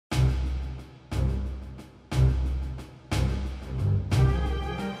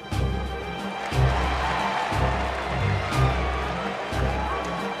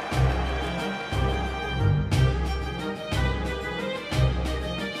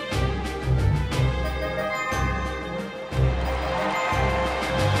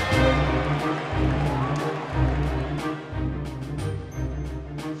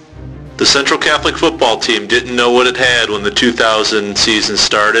Central Catholic football team didn't know what it had when the 2000 season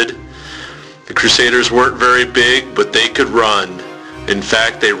started. The Crusaders weren't very big, but they could run. In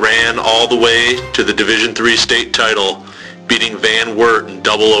fact, they ran all the way to the Division III state title, beating Van Wert in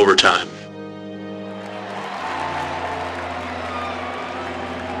double overtime.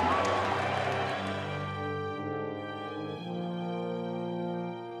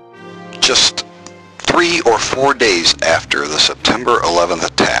 Just 3 or 4 days after the September 11th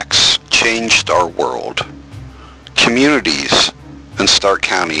attacks changed our world, communities in Stark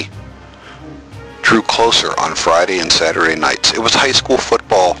County drew closer on Friday and Saturday nights. It was high school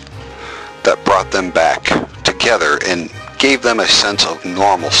football that brought them back together and gave them a sense of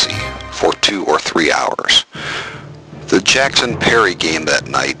normalcy for 2 or 3 hours. The Jackson-Perry game that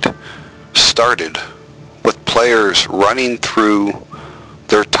night started with players running through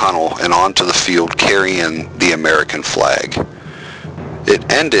their tunnel and onto the field carrying the American flag.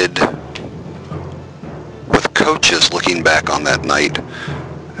 It ended with coaches looking back on that night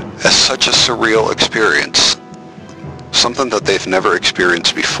as such a surreal experience, something that they've never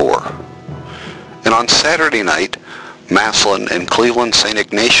experienced before. And on Saturday night, Massillon and Cleveland St.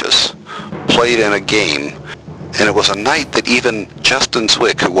 Ignatius played in a game, and it was a night that even Justin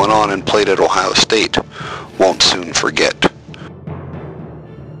Zwick, who went on and played at Ohio State, won't soon forget.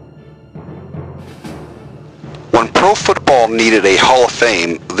 When pro football needed a Hall of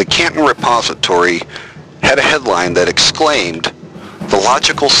Fame, the Canton Repository had a headline that exclaimed, "The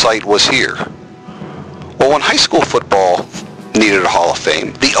logical site was here." Well, when high school football needed a Hall of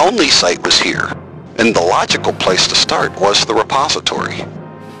Fame, the only site was here, and the logical place to start was the repository.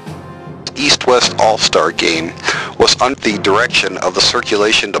 East-West All-Star game was under the direction of the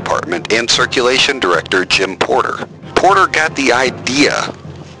Circulation Department and Circulation Director Jim Porter. Porter got the idea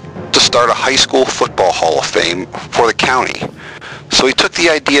to start a high school football Hall of Fame for the county. So he took the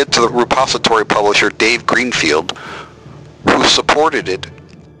idea to the repository publisher Dave Greenfield, who supported it.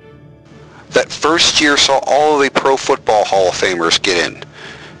 That first year saw all of the Pro Football Hall of Famers get in.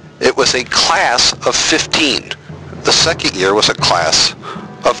 It was a class of 15. The second year was a class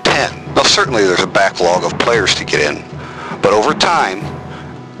of 10. Now certainly there's a backlog of players to get in, but over time,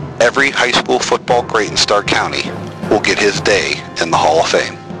 every high school football great in Stark County will get his day in the Hall of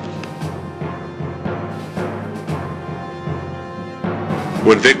Fame.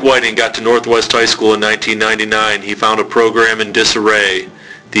 When Vic Whiting got to Northwest High School in 1999, he found a program in disarray.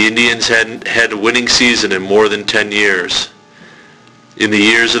 The Indians hadn't had a winning season in more than 10 years. In the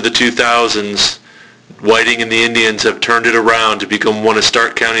years of the 2000s, Whiting and the Indians have turned it around to become one of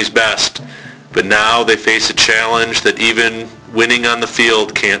Stark County's best, but now they face a challenge that even winning on the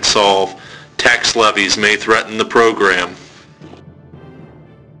field can't solve. Tax levies may threaten the program.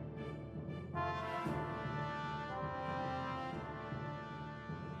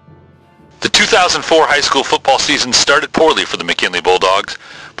 The 2004 high school football season started poorly for the McKinley Bulldogs,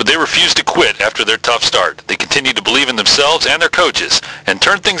 but they refused to quit after their tough start. They continued to believe in themselves and their coaches and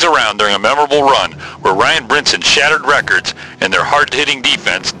turned things around during a memorable run where Ryan Brinson shattered records and their hard-hitting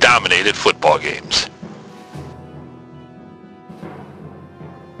defense dominated football games.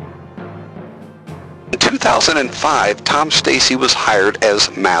 In 2005, Tom Stacy was hired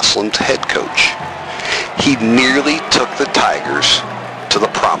as Massillon's head coach. He nearly took the Tigers to the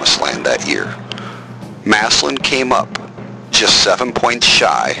promised land that year. Massillon came up just 7 points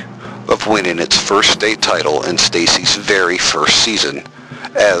shy of winning its first state title in Stacy's very first season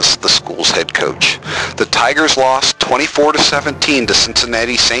as the school's head coach. The Tigers lost 24-17 to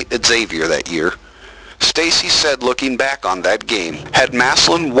Cincinnati St. Xavier that year. Stacy said, looking back on that game, had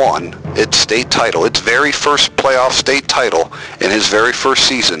Massillon won its state title, its very first playoff state title in his very first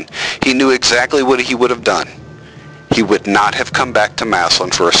season, he knew exactly what he would have done. He would not have come back to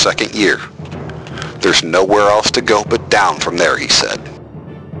Massillon for a second year. There's nowhere else to go but down from there, he said.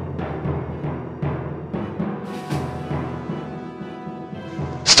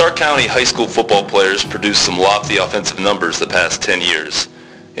 Stark County high school football players produced some lofty offensive numbers the past 10 years,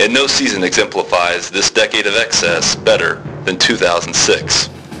 and no season exemplifies this decade of excess better than 2006.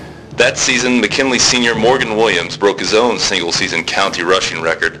 That season, McKinley senior Morgan Williams broke his own single-season county rushing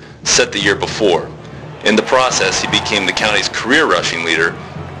record set the year before. In the process, he became the county's career rushing leader,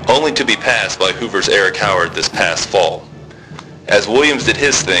 only to be passed by Hoover's Eric Howard this past fall. As Williams did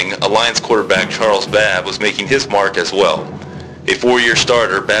his thing, Alliance quarterback Charles Babb was making his mark as well. A 4-year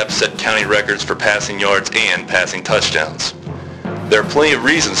starter, Babb set county records for passing yards and passing touchdowns. There are plenty of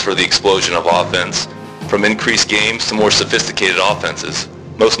reasons for the explosion of offense, from increased games to more sophisticated offenses,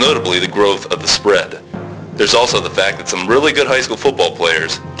 most notably the growth of the spread. There's also the fact that some really good high school football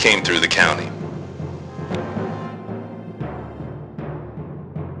players came through the county.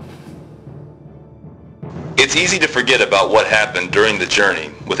 It's easy to forget about what happened during the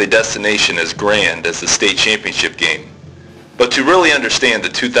journey with a destination as grand as the state championship game. But to really understand the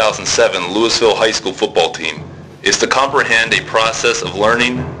 2007 Louisville High School football team is to comprehend a process of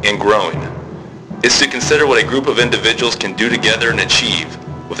learning and growing. It's to consider what a group of individuals can do together and achieve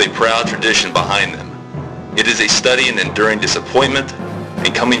with a proud tradition behind them. It is a study in enduring disappointment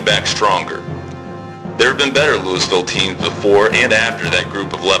and coming back stronger. There have been better Louisville teams before and after that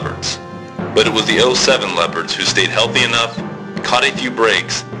group of Leopards. But it was the 07 Leopards who stayed healthy enough, caught a few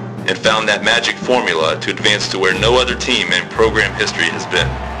breaks, and found that magic formula to advance to where no other team in program history has been,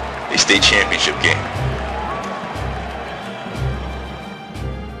 a state championship game.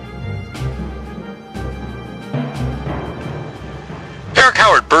 Eric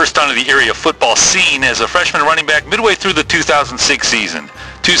Howard burst onto the area football scene as a freshman running back midway through the 2006 season.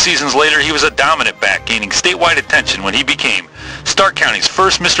 2 seasons later, he was a dominant back, gaining statewide attention when he became Stark County's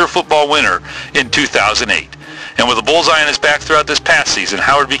first Mr. Football winner in 2008. And with a bullseye on his back throughout this past season,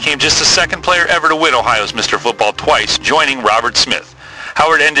 Howard became just the second player ever to win Ohio's Mr. Football twice, joining Robert Smith.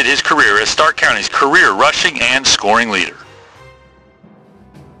 Howard ended his career as Stark County's career rushing and scoring leader.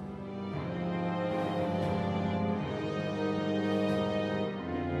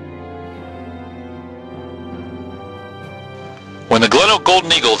 When the Glen Oak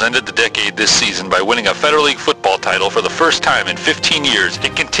Golden Eagles ended the decade this season by winning a Federal League football title for the first time in 15 years,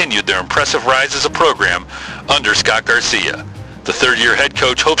 it continued their impressive rise as a program under Scott Garcia. The third-year head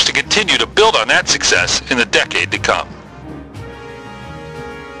coach hopes to continue to build on that success in the decade to come.